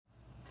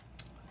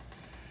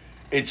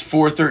It's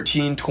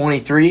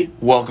 4/13/23.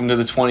 Welcome to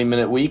the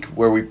 20-minute week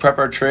where we prep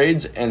our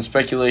trades and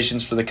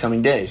speculations for the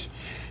coming days.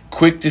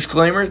 Quick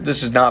disclaimer,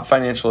 this is not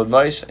financial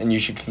advice and you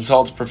should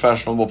consult a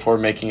professional before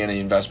making any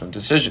investment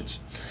decisions.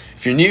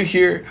 If you're new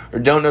here or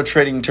don't know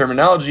trading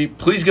terminology,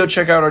 please go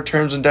check out our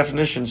terms and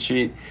definitions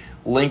sheet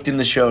linked in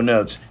the show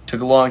notes.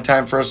 Took a long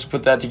time for us to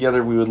put that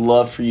together. We would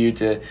love for you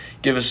to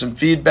give us some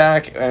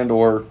feedback and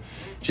or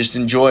just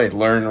enjoy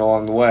learning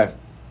along the way.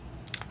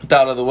 With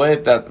that out of the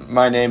way,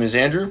 my name is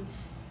Andrew.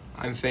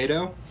 I'm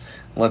Fado.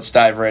 Let's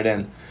dive right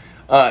in.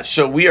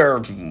 So we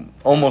are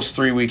almost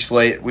 3 weeks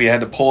late. We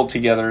had to pull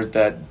together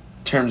that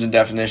terms and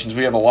definitions.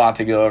 We have a lot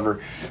to go over.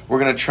 We're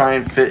going to try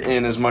and fit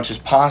in as much as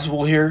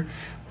possible here,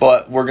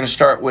 but we're going to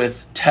start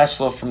with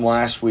Tesla from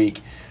last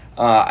week.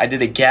 I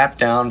did a gap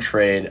down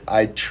trade.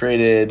 I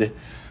traded,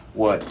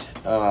 2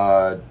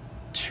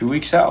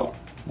 weeks out?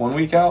 1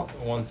 week out?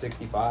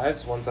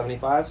 165s,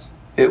 175s?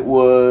 It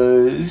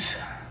was,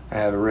 I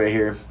have it right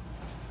here.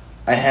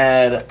 I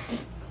had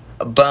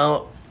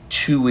about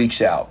 2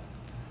 weeks out.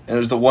 And it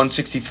was the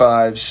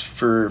 165s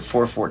for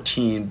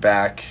 414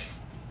 back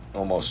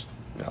almost,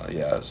 it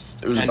was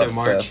end about of the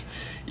March. 5th.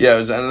 Yeah, it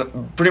was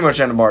pretty much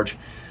end of March.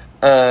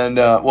 And,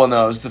 it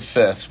was the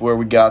 5th where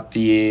we got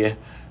the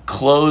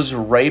close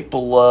right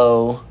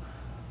below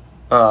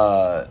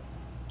the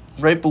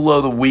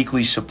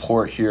weekly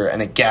support here,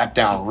 and it gapped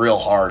down real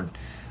hard.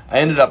 I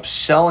ended up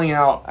selling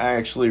out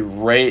actually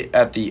right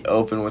at the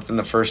open within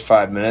the first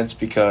 5 minutes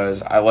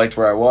because I liked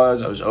where I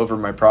was. I was over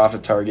my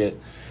profit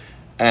target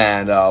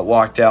and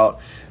walked out.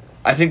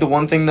 I think the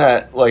one thing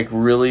that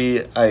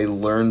really I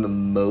learned the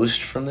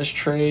most from this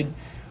trade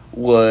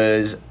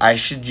was I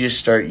should just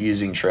start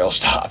using trail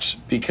stops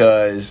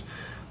because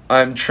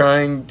I'm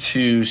trying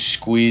to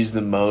squeeze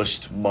the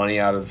most money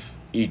out of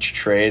each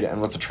trade,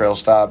 and with the trail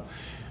stop,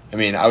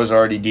 I was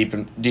already deep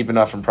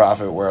enough in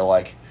profit where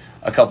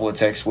a couple of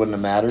ticks wouldn't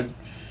have mattered.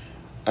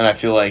 And I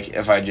feel like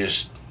if I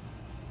just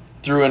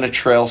threw in a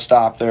trail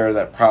stop there,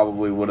 that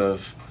probably would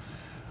have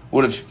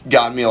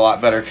gotten me a lot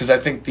better. Because I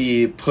think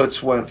the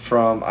puts went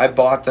from, I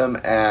bought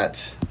them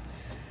at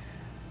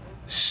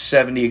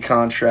 70 a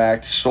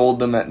contract, sold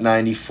them at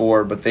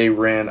 94, but they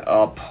ran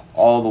up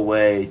all the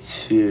way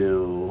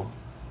to,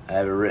 I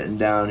have it written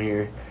down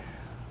here,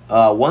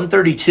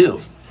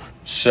 132.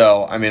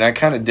 So, I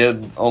kind of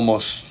did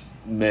almost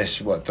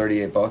miss,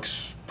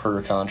 $38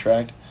 per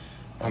contract.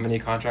 How many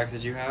contracts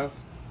did you have?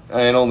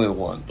 Only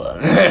one,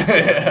 but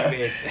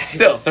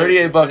still,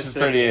 $38 is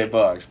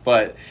 $38.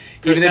 But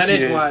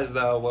percentage-wise,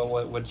 though,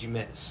 what did you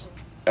miss?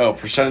 Oh,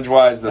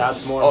 percentage-wise,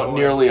 that's more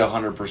nearly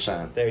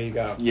 100%. There you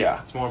go. Yeah,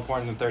 it's more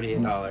important than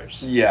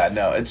 $38. Yeah,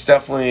 no, it's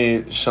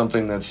definitely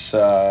something that's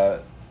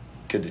good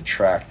to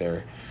track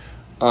there.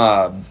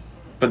 But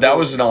that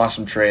was an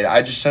awesome trade.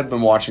 I just had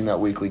been watching that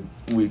weekly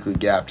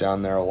gap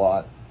down there a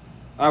lot.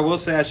 I will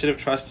say I should have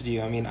trusted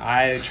you.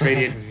 I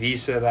traded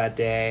Visa that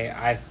day.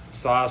 I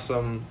saw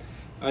some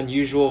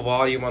unusual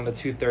volume on the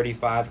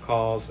 235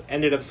 calls.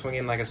 Ended up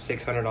swinging a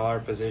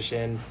 $600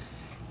 position.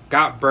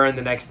 Got burned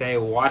the next day.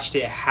 Watched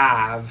it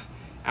halve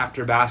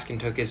after Baskin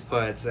took his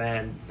puts.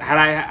 And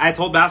I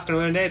told Baskin the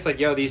other day, it's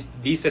these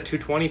Visa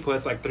 220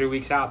 puts 3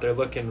 weeks out, they're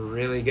looking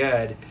really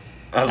good.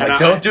 I was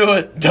don't do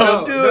it.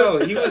 Don't do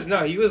it. He was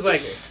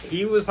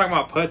talking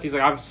about puts. He's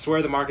I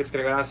swear the market's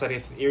going to go down. I said,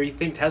 if you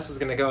think Tesla's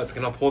going to go, it's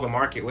going to pull the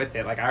market with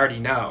it. I already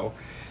know.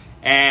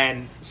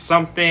 And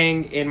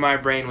something in my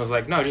brain was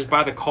no, just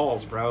buy the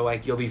calls, bro.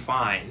 You'll be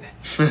fine.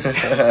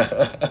 That's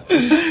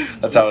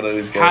how it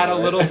always goes. Had a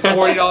little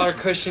 $40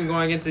 cushion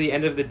going into the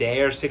end of the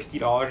day or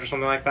 $60 or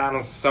something like that. And I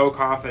was so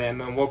confident. And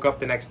then woke up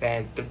the next day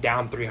and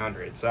down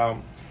 300.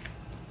 So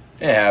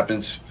it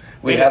happens.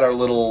 We had our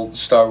little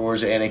Star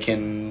Wars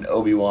Anakin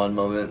Obi-Wan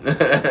moment.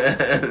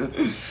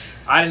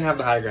 I didn't have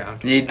the high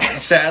ground.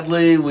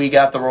 Sadly, we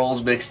got the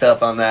roles mixed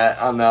up on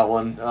that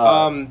one.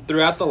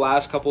 Throughout the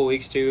last couple of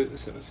weeks too,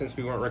 since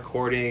we weren't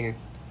recording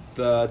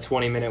the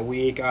 20-minute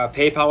week,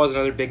 PayPal was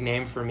another big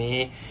name for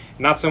me.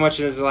 Not so much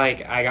as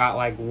I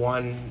got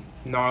one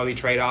gnarly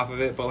trade off of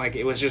it, but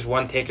it was just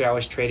one ticket I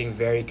was trading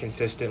very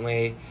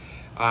consistently.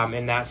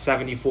 In that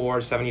 $74,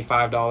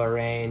 $75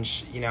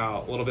 range,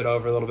 a little bit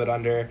over, a little bit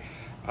under.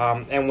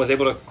 And was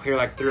able to clear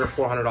 $300 or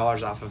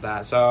 $400 off of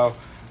that. So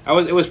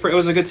it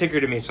was a good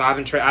ticker to me. So I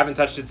haven't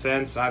touched it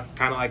since. I've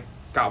kind of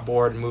got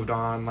bored and moved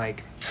on.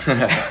 It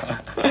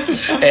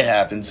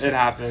happens. It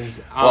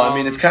happens. Well,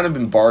 it's kind of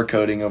been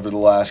barcoding over the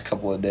last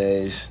couple of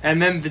days.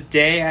 And then the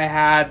day I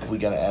had, we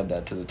got to add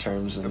that to the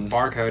terms and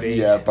barcoding.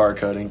 Yeah,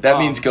 barcoding. That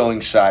means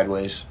going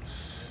sideways.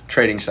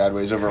 Trading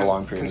sideways over a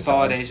long period of time.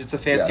 Consolidation. It's a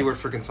fancy word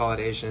for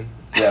consolidation.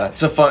 Yeah,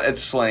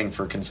 it's slang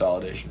for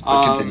consolidation.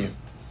 But continue.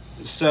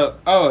 So,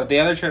 the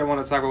other trade I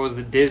want to talk about was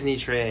the Disney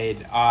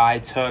trade. I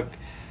took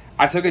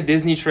a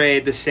Disney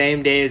trade the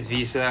same day as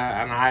Visa,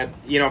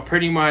 and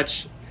pretty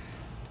much,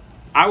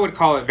 I would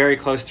call it very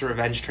close to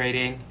revenge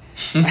trading.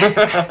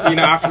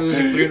 After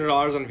losing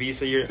 $300 on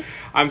Visa,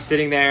 I'm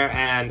sitting there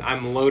and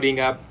I'm loading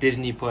up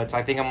Disney puts.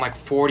 I think I'm like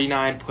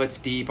 49 puts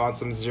deep on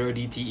some 0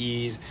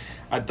 DTEs,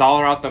 $1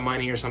 out the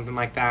money or something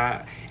like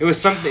that. It was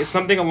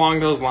something along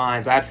those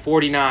lines. I had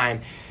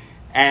 49,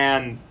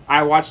 and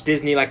I watched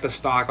Disney, like the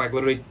stock, like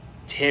literally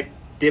dip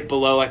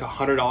below like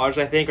 $100,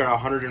 I think, or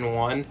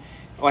 101.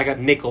 Like a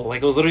nickel.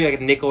 Like it was literally like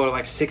a nickel or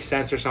like 6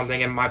 cents or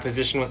something, and my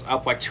position was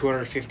up like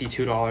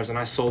 $252, and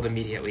I sold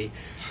immediately.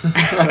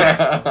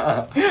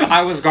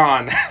 I was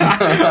gone.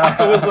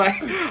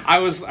 I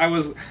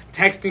was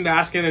texting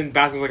Baskin, and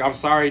Baskin was like, "I'm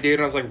sorry, dude."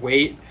 And I was like,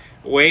 wait.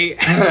 wait,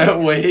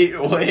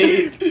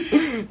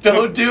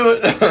 don't do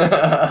it.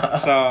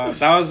 So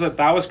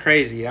that was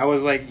crazy. That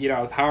was like,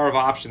 power of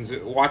options.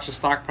 Watch the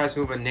stock price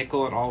move a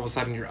nickel, and all of a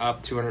sudden you're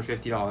up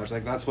 $250.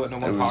 Like, that's what no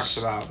one talks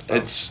about. So.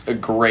 It's a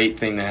great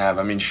thing to have.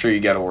 I mean, sure, you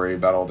got to worry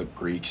about all the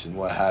Greeks and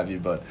what have you,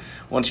 but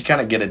once you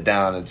kind of get it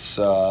down, it's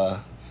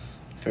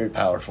very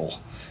powerful.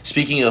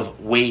 Speaking of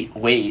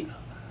wait,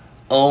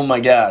 oh my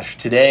gosh,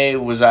 today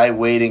was I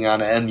waiting on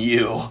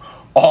MU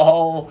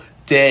all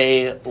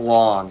day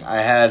long.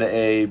 I had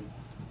a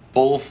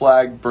bull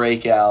flag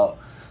breakout,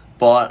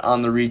 bought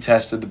on the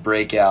retest of the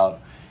breakout,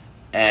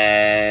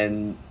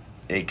 and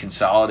it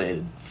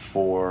consolidated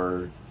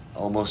for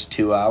almost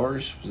 2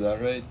 hours. Was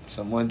that right?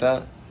 Something like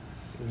that?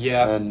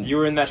 Yeah, and you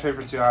were in that trade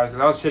for 2 hours because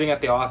I was sitting at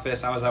the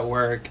office, I was at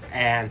work,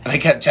 and I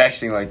kept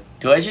texting, like,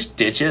 do I just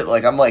ditch it?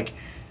 Like, I'm, like,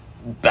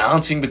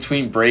 bouncing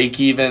between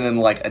break-even and,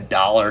 like,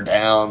 $1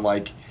 down.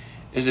 Like,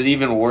 is it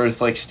even worth,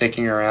 like,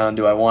 sticking around?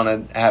 Do I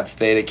want to have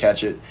Theta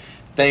catch it?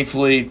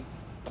 Thankfully,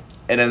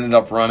 it ended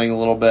up running a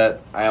little bit.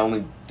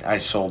 I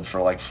sold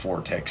for, like,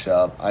 4 ticks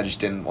up. I just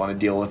didn't want to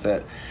deal with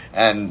it.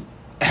 And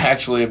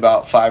actually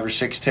about 5 or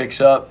 6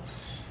 ticks up,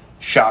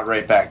 shot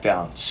right back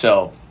down.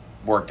 So,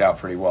 worked out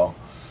pretty well.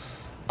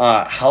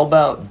 How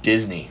about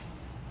Disney?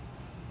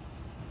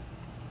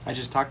 I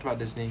just talked about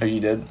Disney. Oh,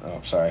 you did? Oh,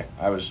 I'm sorry.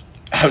 I was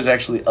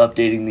actually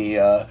updating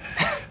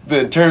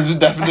the terms and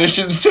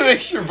definitions to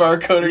make sure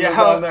barcoding was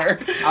on there.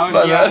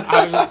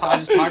 I was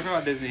just talking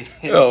about Disney.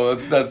 Oh,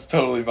 that's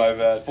totally my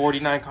bad.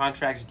 49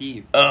 contracts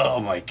deep. Oh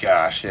my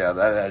gosh, yeah,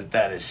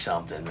 that is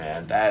something,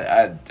 man.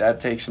 That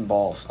takes some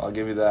balls. I'll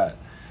give you that.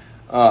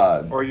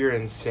 Or you're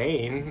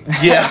insane.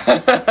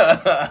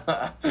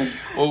 Yeah.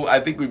 Well, I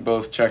think we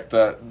both checked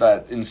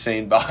that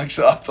insane box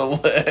off the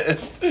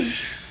list.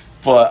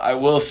 But I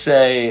will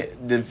say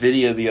the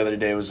video the other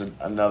day was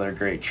another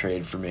great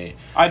trade for me.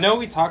 I know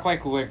we talk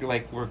like we're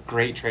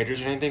great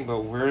traders or anything,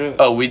 but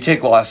we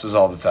take losses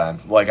all the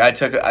time. Like I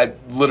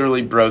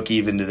literally broke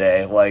even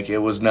today. Like it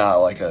was not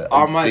like a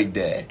big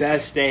day. On my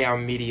best day,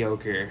 I'm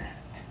mediocre.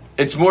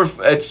 It's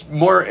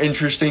more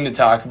interesting to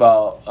talk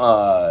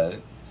about.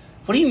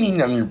 What do you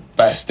mean on your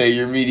best day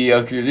you're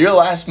mediocre? Your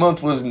last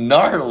month was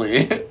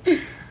gnarly.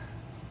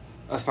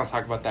 Let's not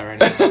talk about that right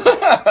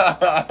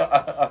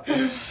now.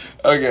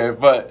 Okay,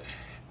 but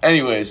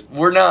anyways,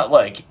 we're not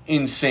like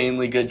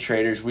insanely good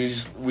traders.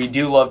 We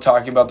do love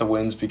talking about the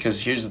wins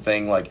because here's the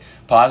thing, like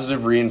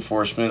positive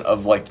reinforcement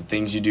of like the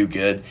things you do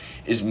good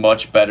is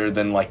much better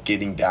than like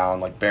getting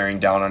down, like bearing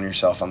down on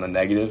yourself on the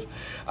negative.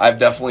 I've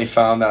definitely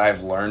found that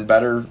I've learned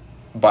better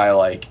by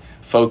like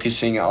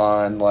focusing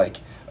on like,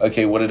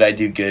 okay, what did I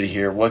do good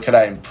here? What could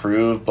I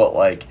improve? But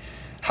like,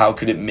 how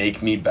could it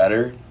make me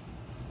better?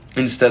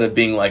 Instead of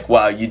being like,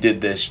 wow, you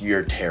did this,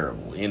 you're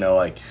terrible.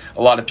 Like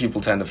a lot of people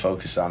tend to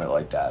focus on it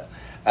like that.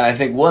 And I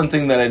think one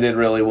thing that I did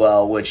really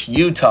well, which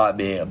you taught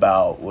me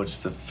about,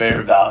 was the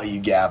fair value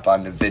gap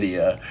on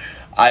NVIDIA.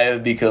 I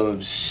have become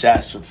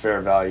obsessed with fair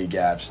value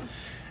gaps.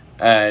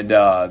 And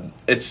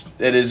it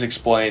is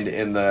explained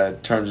in the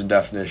terms and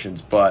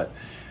definitions, but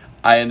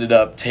I ended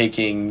up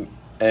taking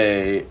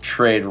a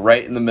trade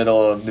right in the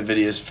middle of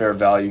NVIDIA's fair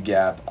value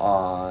gap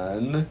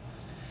on,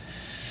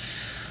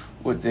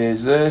 what day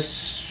is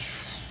this?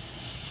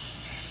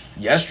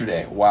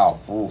 Yesterday. Wow.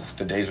 Ooh,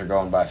 the days are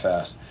going by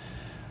fast.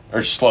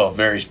 Or slow.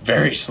 Very,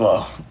 very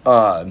slow.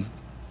 And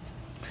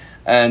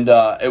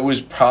it was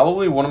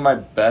probably one of my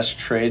best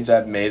trades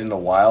I've made in a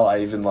while. I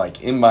even,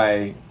 like, in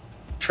my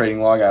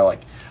trading log, I,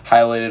 like,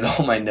 highlighted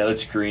all my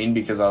notes green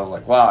because I was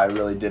like, wow, I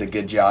really did a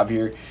good job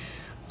here.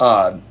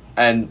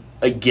 And,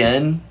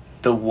 again,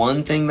 the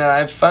one thing that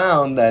I've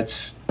found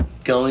that's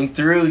going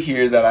through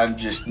here that I'm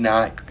just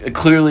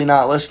clearly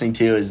not listening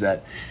to is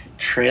that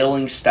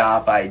trailing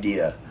stop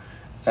idea.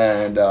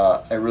 And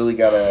I really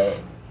got to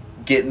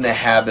get in the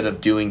habit of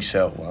doing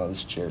so. Wow,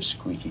 this chair is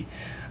squeaky.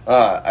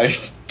 I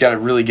got to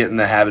really get in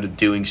the habit of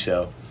doing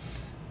so.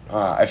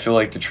 I feel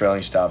like the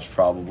trailing stop's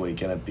probably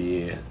going to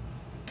be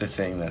the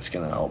thing that's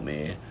going to help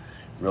me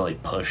really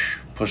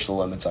push the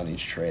limits on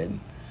each trade.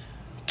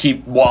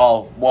 Keep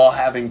while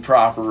having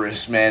proper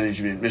risk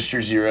management.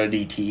 Mr. 0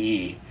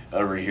 DTE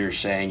over here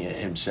saying it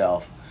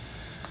himself.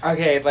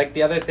 Okay, like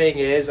the other thing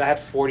is I had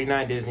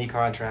 49 Disney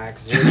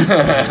contracts. 0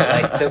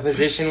 DTE. Like the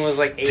position was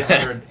like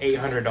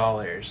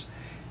 $800.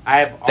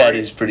 That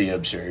is pretty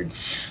absurd.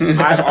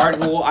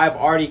 I've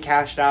already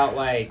cashed out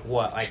like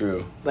what?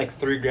 True. Like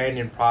 $3,000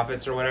 in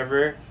profits or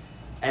whatever,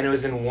 and it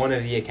was in one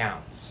of the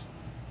accounts.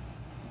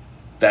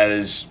 That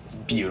is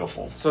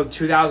beautiful. So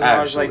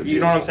 $2,000, like,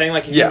 you know what I'm saying?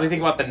 Like, if you really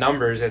think about the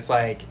numbers, it's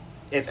like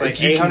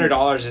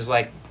 $800 is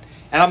like,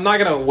 and I'm not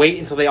gonna wait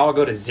until they all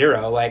go to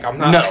zero. Like, I'm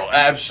not. No,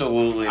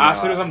 absolutely not.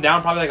 As soon as I'm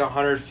down, probably like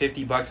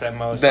 $150 at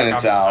most. Then like,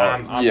 it's out.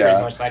 I'm pretty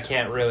much. I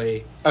can't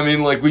really. I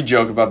mean, like, we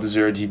joke about the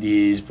zero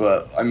TDs,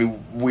 but I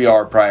mean, we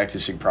are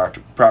practicing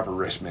proper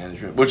risk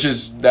management,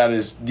 that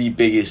is the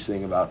biggest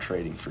thing about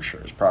trading for sure.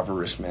 Is proper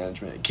risk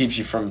management. It keeps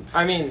you from.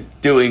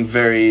 Doing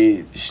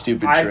very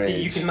stupid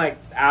trades. You can like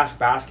ask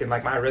Baskin.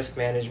 Like, my risk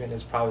management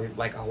is probably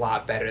like a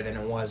lot better than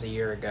it was a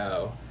year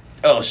ago.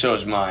 Oh, so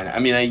is mine. I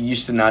mean, I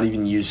used to not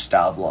even use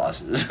stop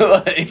losses.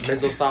 Like,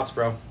 mental stops,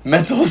 bro.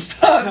 Mental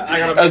stops. I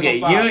got a mental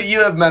stop.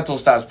 You have mental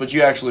stops, but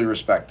you actually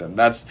respect them.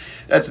 That's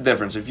the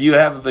difference. If you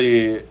have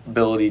the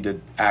ability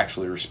to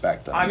actually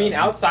respect them. I mean,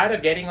 outside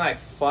of getting like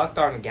fucked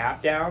on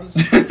gap downs,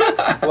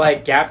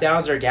 like gap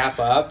downs or gap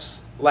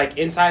ups, like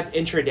inside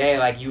intraday,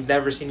 like you've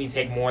never seen me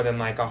take more than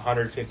like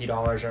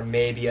 $150 or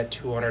maybe a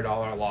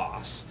 $200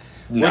 loss.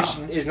 No. Which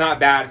is not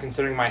bad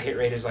considering my hit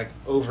rate is like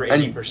over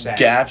 80%. And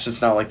gaps,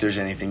 it's not like there's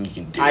anything you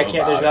can do.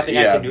 There's nothing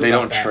I can do. They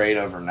don't trade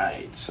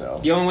overnight,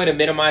 so the only way to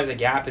minimize a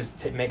gap is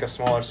to make a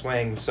smaller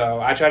swing. So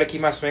I try to keep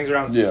my swings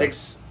around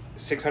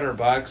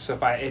 $600. So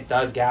if it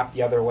does gap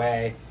the other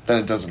way, then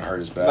it doesn't hurt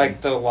as bad. Like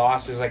the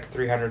loss is like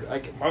 $300.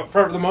 Like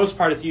for the most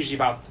part, it's usually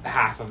about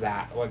half of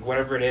that. Like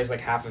whatever it is,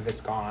 like half of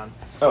it's gone.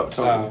 Oh, totally.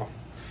 So,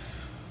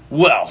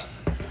 well,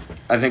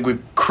 I think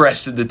we've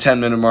crested the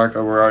 10-minute mark.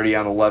 We're already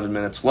on 11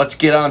 minutes. Let's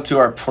get on to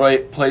our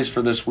plays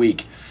for this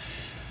week.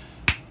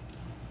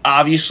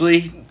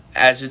 Obviously,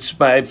 as it's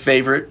my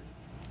favorite,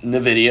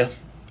 NVIDIA.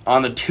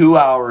 On the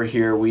 2-hour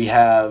here, we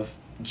have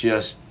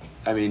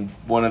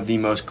one of the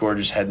most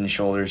gorgeous Head and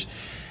Shoulders.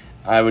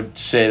 I would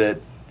say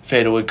that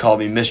Fada would call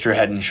me Mr.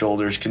 Head and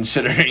Shoulders,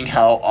 considering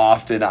how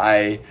often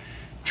I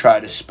try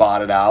to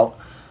spot it out.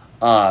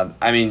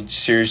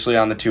 Seriously,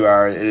 on the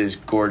 2-hour, it is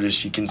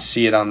gorgeous. You can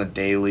see it on the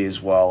daily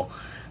as well.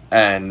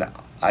 And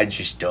I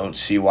just don't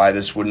see why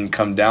this wouldn't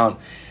come down.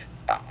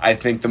 I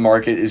think the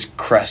market is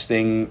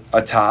cresting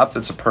a top.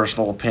 That's a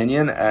personal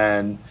opinion.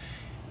 And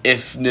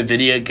if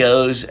NVIDIA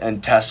goes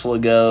and Tesla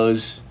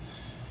goes,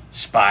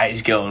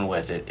 SPY's going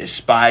with it. If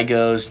SPY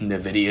goes,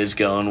 NVIDIA's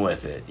going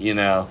with it, you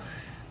know.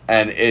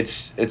 And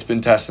it's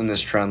been testing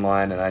this trend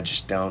line, and I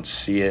just don't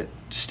see it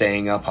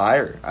staying up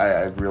higher.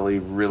 I really,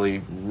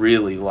 really,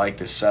 really like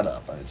this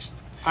setup.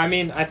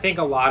 I think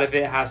a lot of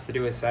it has to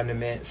do with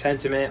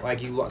sentiment.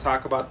 Like, you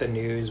talk about the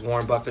news,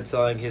 Warren Buffett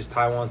selling his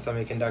Taiwan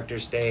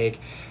semiconductor stake.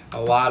 A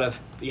lot of,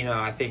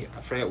 I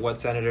forget what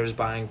senator's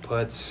buying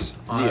puts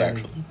on. Is he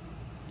actually?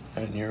 I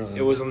didn't hear that.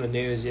 It was on the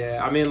news,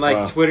 yeah.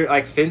 Wow. Twitter,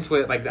 like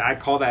FinTwit, like I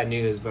call that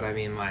news, but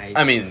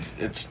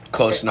it's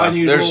close enough.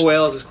 Unusual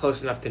whales is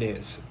close enough to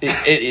news.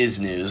 It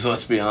is news.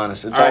 Let's be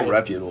honest. It's all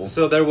reputable.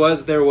 So there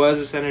was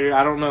a senator.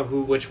 I don't know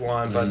which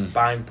one, but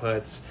buying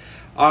puts.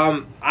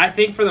 I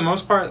think for the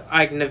most part,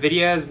 like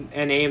NVIDIA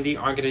and AMD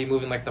aren't going to be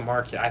moving like the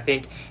market. I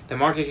think the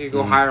market could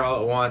go higher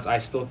all at once. I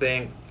still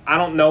think. I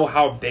don't know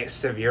how big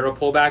severe a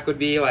pullback would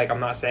be. Like,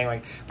 I'm not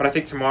saying but I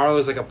think tomorrow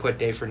is like a put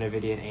day for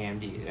NVIDIA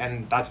and AMD,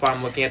 and that's why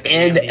I'm looking at the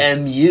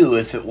AMD. MU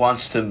if it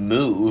wants to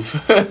move.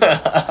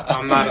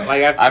 I'm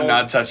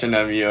not touching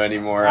MU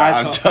anymore.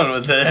 I'm done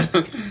with it.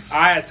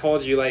 I had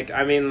told you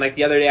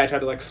the other day I tried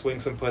to swing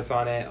some puts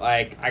on it.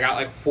 Like, I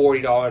got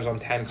 $40 on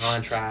 10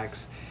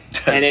 contracts.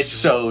 And it's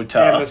so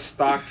tough. And the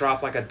stock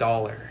dropped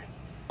 $1.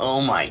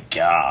 Oh my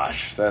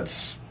gosh,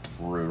 that's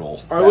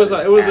brutal. Or it was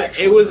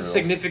a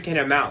significant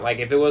amount. Like,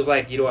 if it was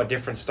a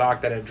different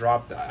stock that had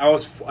dropped, I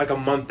was a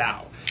month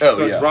out. Oh,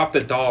 so it dropped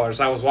 $1.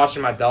 So I was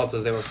watching my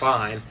deltas; they were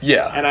fine.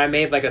 Yeah, and I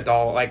made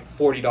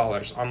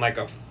 $40 on a $600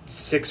 or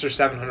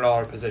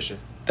 $700 position.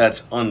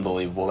 That's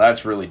unbelievable.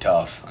 That's really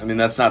tough.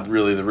 That's not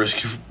really the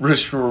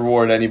risk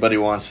reward anybody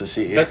wants to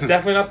see. That's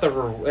definitely not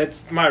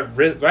it's my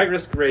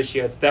risk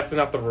ratio. It's definitely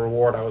not the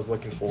reward I was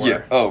looking for.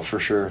 Yeah. Oh, for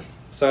sure.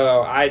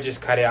 So I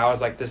just cut it. I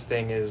was like, this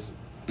thing is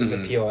a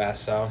POS.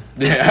 So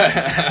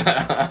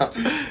yeah,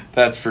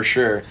 that's for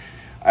sure.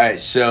 All right,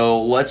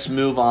 so let's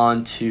move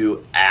on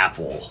to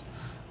Apple.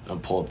 I'll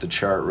pull up the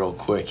chart real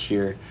quick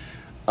here.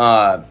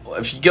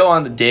 If you go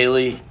on the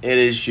daily, it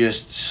is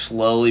just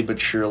slowly but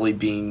surely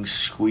being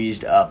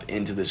squeezed up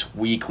into this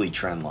weekly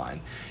trend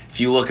line. If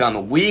you look on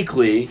the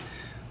weekly,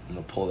 I'm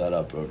going to pull that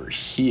up over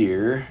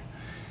here.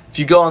 If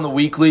you go on the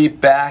weekly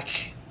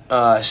back,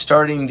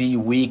 starting the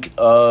week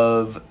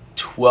of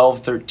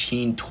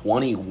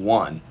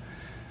 12/13/21,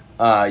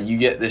 you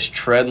get this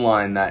trend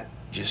line that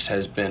just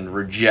has been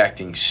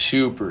rejecting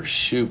super,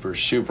 super,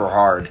 super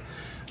hard.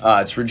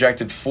 It's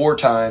rejected 4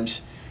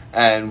 times.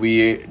 And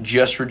we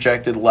just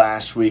rejected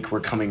last week. We're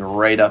coming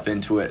right up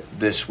into it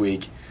this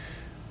week.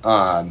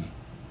 I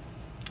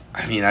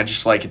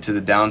just like it to the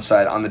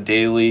downside. On the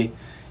daily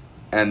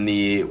and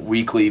the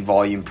weekly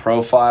volume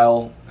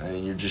profile,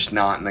 you're just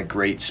not in a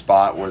great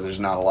spot where there's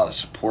not a lot of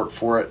support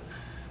for it.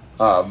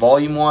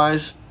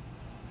 Volume-wise,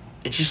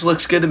 it just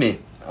looks good to me.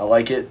 I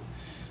like it.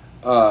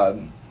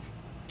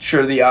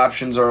 Sure, the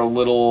options are a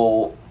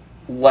little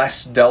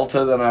less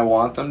delta than I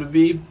want them to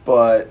be,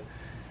 but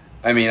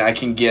I mean, I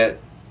can get,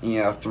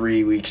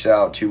 3 weeks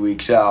out, 2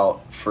 weeks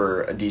out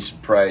for a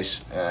decent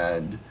price,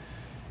 and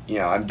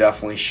I'm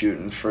definitely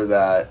shooting for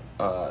that.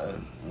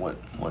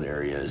 What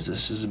area is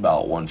this? This is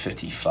about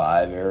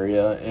 155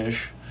 area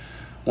ish,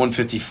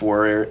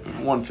 154,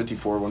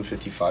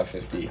 155,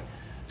 50,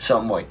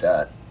 something like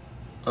that.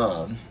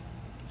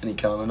 Any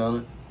comment on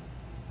it?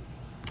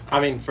 I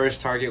mean,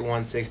 first target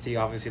 160,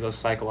 obviously those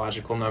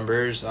psychological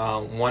numbers.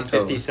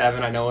 157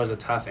 totally. I know was a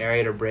tough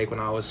area to break when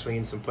I was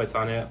swinging some puts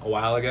on it a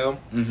while ago.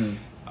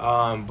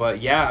 Mm-hmm.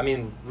 But yeah, I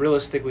mean,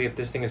 realistically, if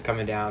this thing is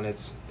coming down,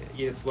 it's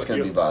going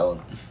to be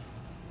violent.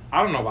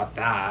 I don't know about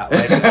that.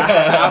 Like,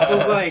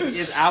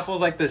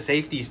 Apple's like the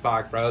safety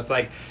stock, bro. It's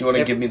like, you want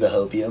to give me the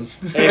hopium?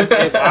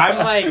 if I'm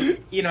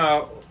like,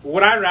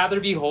 would I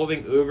rather be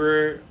holding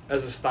Uber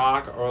as a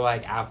stock or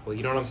like Apple?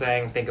 You know what I'm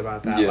saying? Think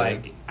about that. Yeah.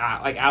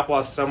 Like Apple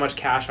has so much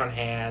cash on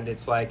hand.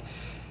 It's like,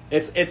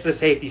 it's the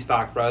safety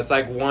stock, bro. It's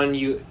like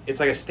it's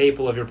like a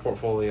staple of your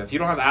portfolio. If you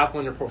don't have Apple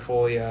in your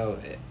portfolio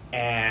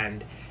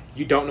and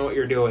you don't know what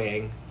you're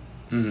doing,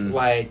 mm-hmm.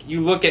 like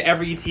you look at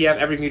every ETF,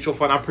 every mutual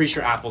fund, I'm pretty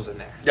sure Apple's in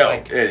there. No,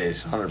 like, it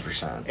is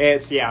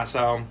 100%.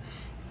 So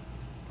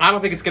I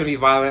don't think it's going to be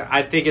violent.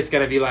 I think it's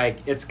going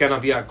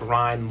to be a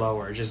grind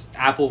lower. Just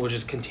Apple will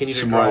just continue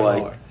to grind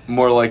lower.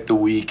 More like the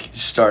week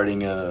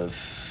starting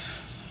of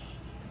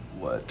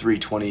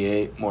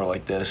 328, more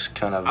like this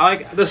kind of. I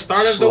like the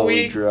start of the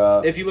week.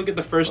 Drop if you look at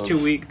the first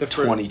 2 weeks,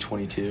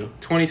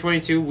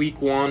 2022,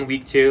 week 1,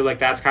 week 2, like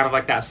that's kind of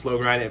like that slow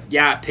grind. It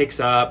picks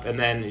up and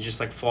then it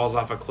just like falls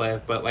off a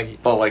cliff, but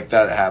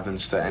that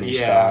happens to any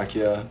stock.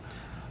 Yeah,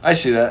 I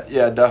see that.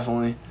 Yeah,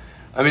 definitely.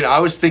 I mean, I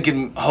was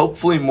thinking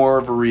hopefully more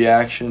of a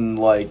reaction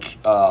like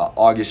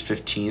August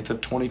 15th of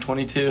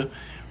 2022,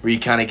 where you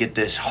kind of get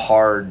this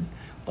hard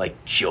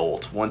like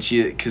jolt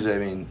because I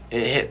mean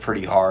it hit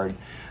pretty hard.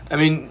 I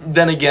mean,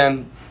 then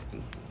again.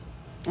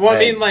 Well, I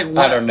mean, like,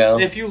 I don't know.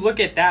 If you look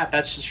at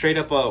that's straight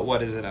up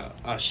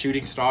a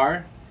shooting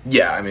star?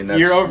 Yeah, I mean,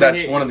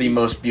 that's one of the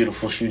most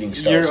beautiful shooting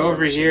stars. You're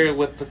over here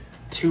with the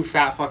 2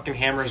 fat fucking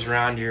hammers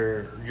around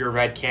your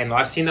red candle.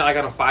 I've seen that like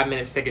on a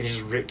 5-minute stick and it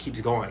just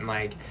keeps going.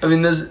 Like, I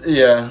mean,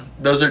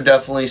 those are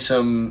definitely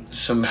some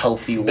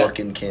healthy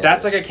looking candles.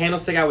 That's like a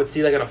candlestick I would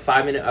see like on a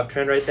 5-minute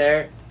uptrend right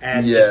there.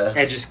 And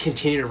just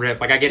continue to rip.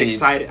 Like I get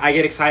excited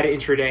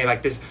intraday.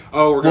 Like this.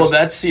 Well,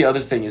 that's the other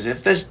thing is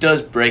if this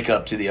does break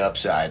up to the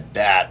upside,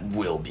 that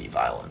will be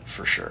violent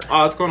for sure.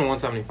 Oh, it's going to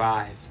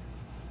 175.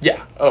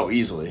 Yeah. Oh,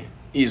 easily.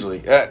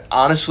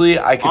 Honestly,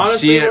 I could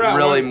see it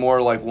really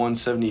more like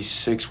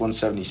 176,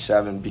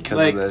 177 because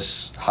of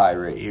this high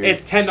right here.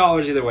 It's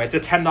 $10 either way. It's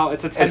a $10.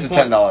 It's a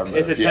 $10 move.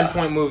 It's a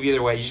 10-point move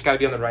either way. You just got to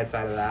be on the right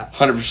side of that.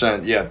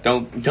 100%. Yeah.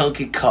 Don't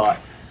get caught.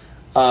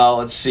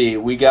 Let's see.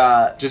 We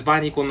got just buy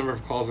an equal number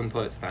of calls and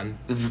puts then.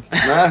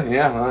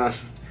 A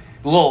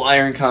little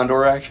Iron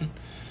Condor action.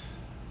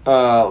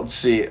 Let's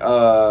see.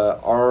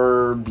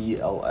 RBLX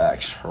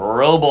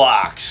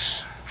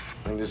Roblox. I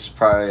think this is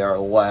probably our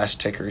last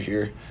ticker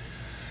here.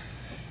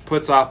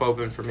 Puts off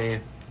open for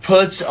me.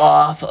 Puts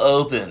off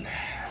open.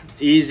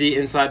 Easy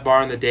inside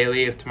bar on the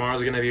daily. If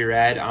tomorrow's going to be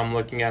red, I'm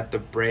looking at the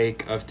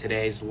break of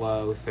today's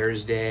low,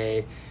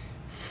 Thursday,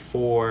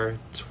 4/13.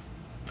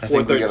 I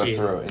think we got to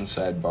throw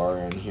inside bar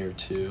in here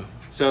too.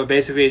 So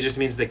basically, it just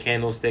means the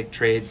candlestick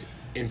trades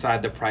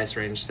inside the price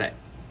range set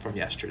from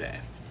yesterday.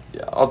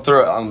 Yeah,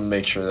 I'll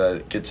make sure that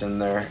it gets in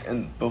there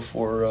and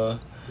before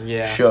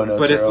show notes.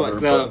 But if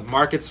the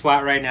market's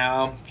flat right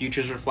now,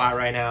 futures are flat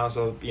right now,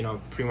 so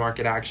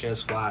pre-market action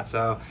is flat.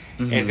 So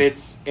if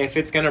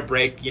it's gonna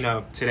break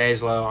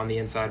today's low on the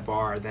inside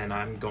bar, then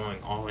I'm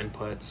going all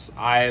inputs.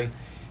 I'm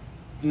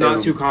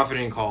not too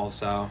confident in calls,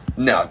 so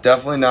no,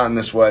 definitely not in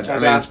this wedge.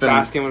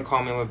 Baskin would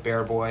call me a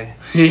bear boy.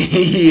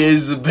 He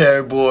is a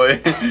bear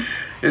boy.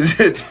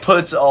 It's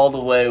puts all the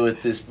way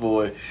with this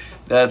boy.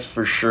 That's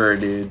for sure,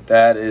 dude.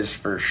 That is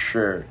for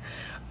sure.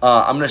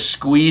 I'm going to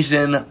squeeze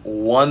in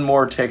one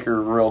more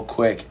ticker real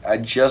quick. I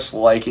just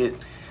like it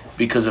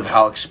because of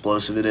how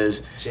explosive it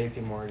is.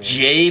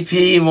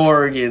 JP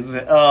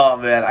Morgan. Oh,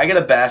 man. I got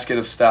a basket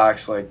of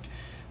stocks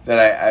that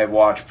I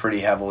watch pretty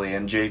heavily,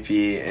 and JP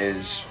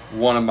is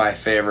one of my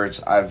favorites.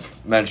 I've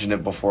mentioned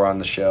it before on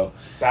the show.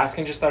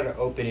 Baskin just started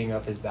opening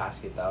up his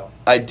basket, though.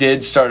 I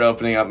did start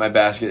opening up my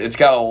basket. It's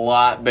got a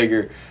lot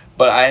bigger.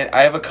 But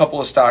I have a couple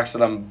of stocks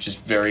that I'm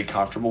just very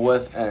comfortable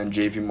with, and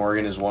JP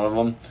Morgan is one of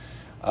them.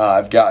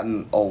 I've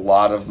gotten a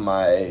lot of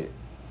my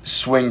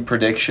swing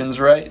predictions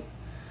right.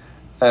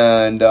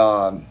 And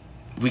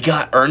we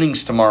got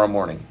earnings tomorrow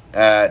morning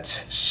at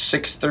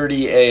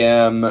 6:30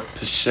 a.m.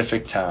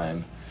 Pacific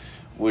time,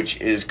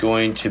 which is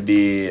going to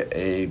be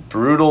a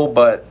brutal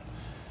but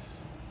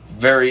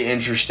very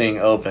interesting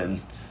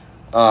open.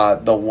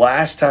 The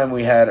last time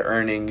we had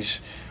earnings,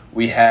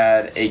 we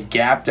had a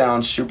gap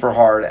down super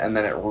hard, and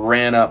then it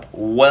ran up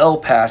well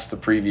past the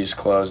previous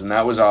close, and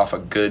that was off a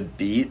good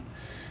beat.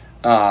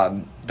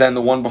 Then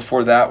the one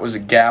before that was a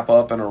gap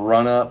up and a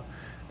run up,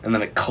 and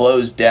then it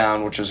closed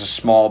down, which is a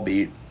small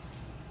beat.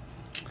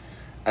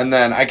 And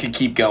then I could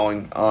keep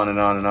going on and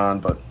on and on,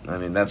 but I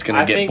mean that's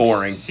gonna get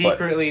boring.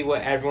 Secretly,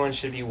 what everyone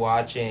should be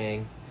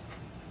watching,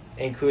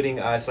 including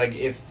us, like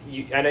if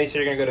you, I know you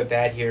said you're gonna go to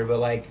bed here, but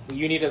like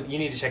you need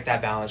to check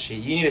that balance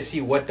sheet. You need to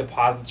see what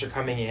deposits are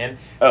coming in,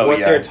 what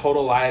their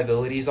total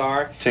liabilities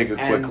are. Take a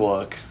quick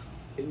look.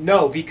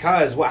 No,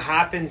 because what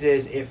happens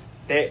is if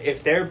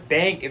their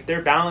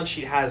balance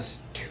sheet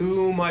has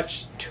too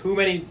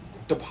many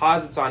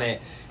deposits on it,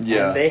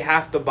 and they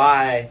have to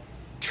buy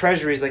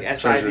treasuries like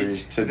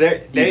SIV to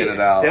even it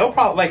out. They'll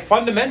probably, like,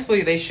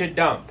 fundamentally they should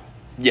dump.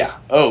 Yeah.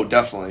 Oh,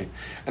 definitely.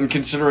 And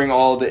considering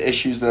all the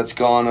issues that's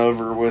gone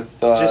over with...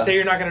 just say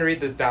you're not going to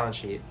read the balance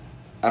sheet.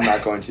 I'm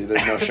not going to.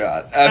 There's no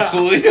shot.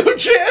 Absolutely no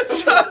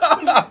chance.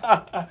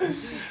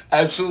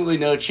 Absolutely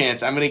no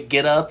chance. I'm going to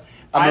get up,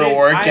 I'm going to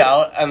work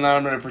out, and then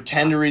I'm going to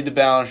pretend to read the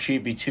balance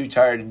sheet, be too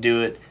tired to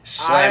do it,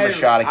 slam a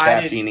shot of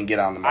caffeine, and get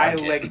on the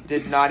market. I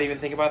did not even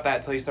think about that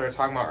until you started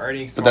talking about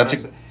earnings. But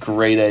that's a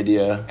great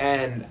idea.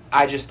 And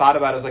I just thought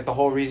about it. It was like the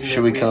whole reason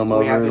should we come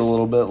over it a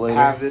little bit later?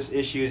 Have this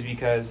issue is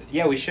because,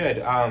 we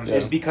should.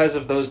 It's because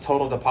of those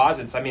total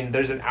deposits. I mean,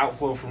 there's an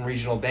outflow from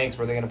regional banks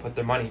where they're going to put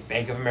their money.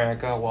 Bank of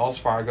America, Wells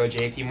Fargo,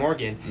 JP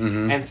Morgan.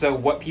 Mm-hmm. And so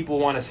what people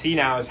want to see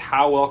now is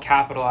how well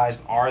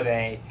capitalized are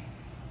they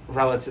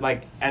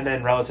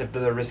relative to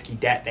the risky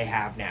debt they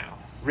have now.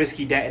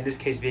 Risky debt in this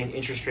case being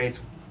interest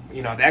rates.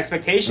 The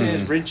expectation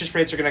is interest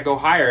rates are going to go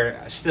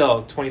higher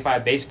still,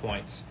 25 base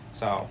points.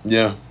 So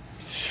yeah.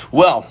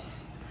 Well,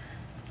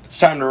 it's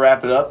time to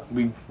wrap it up.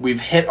 We've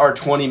hit our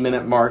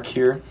 20-minute mark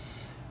here.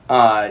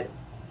 What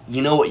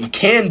you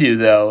can do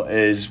though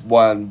is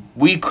when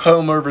we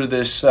comb over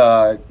this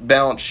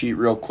balance sheet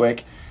real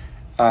quick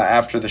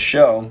after the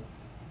show,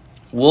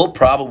 we'll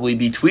probably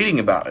be tweeting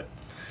about it.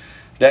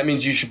 That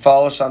means you should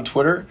follow us on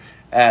Twitter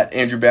at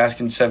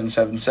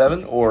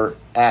AndrewBaskin777 or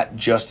at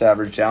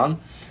JustAverageDown.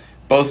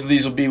 Both of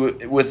these will be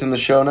within the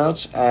show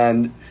notes.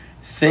 And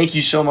thank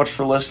you so much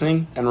for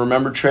listening. And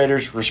remember,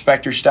 traders,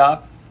 respect your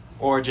stop.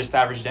 Or just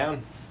average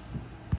down.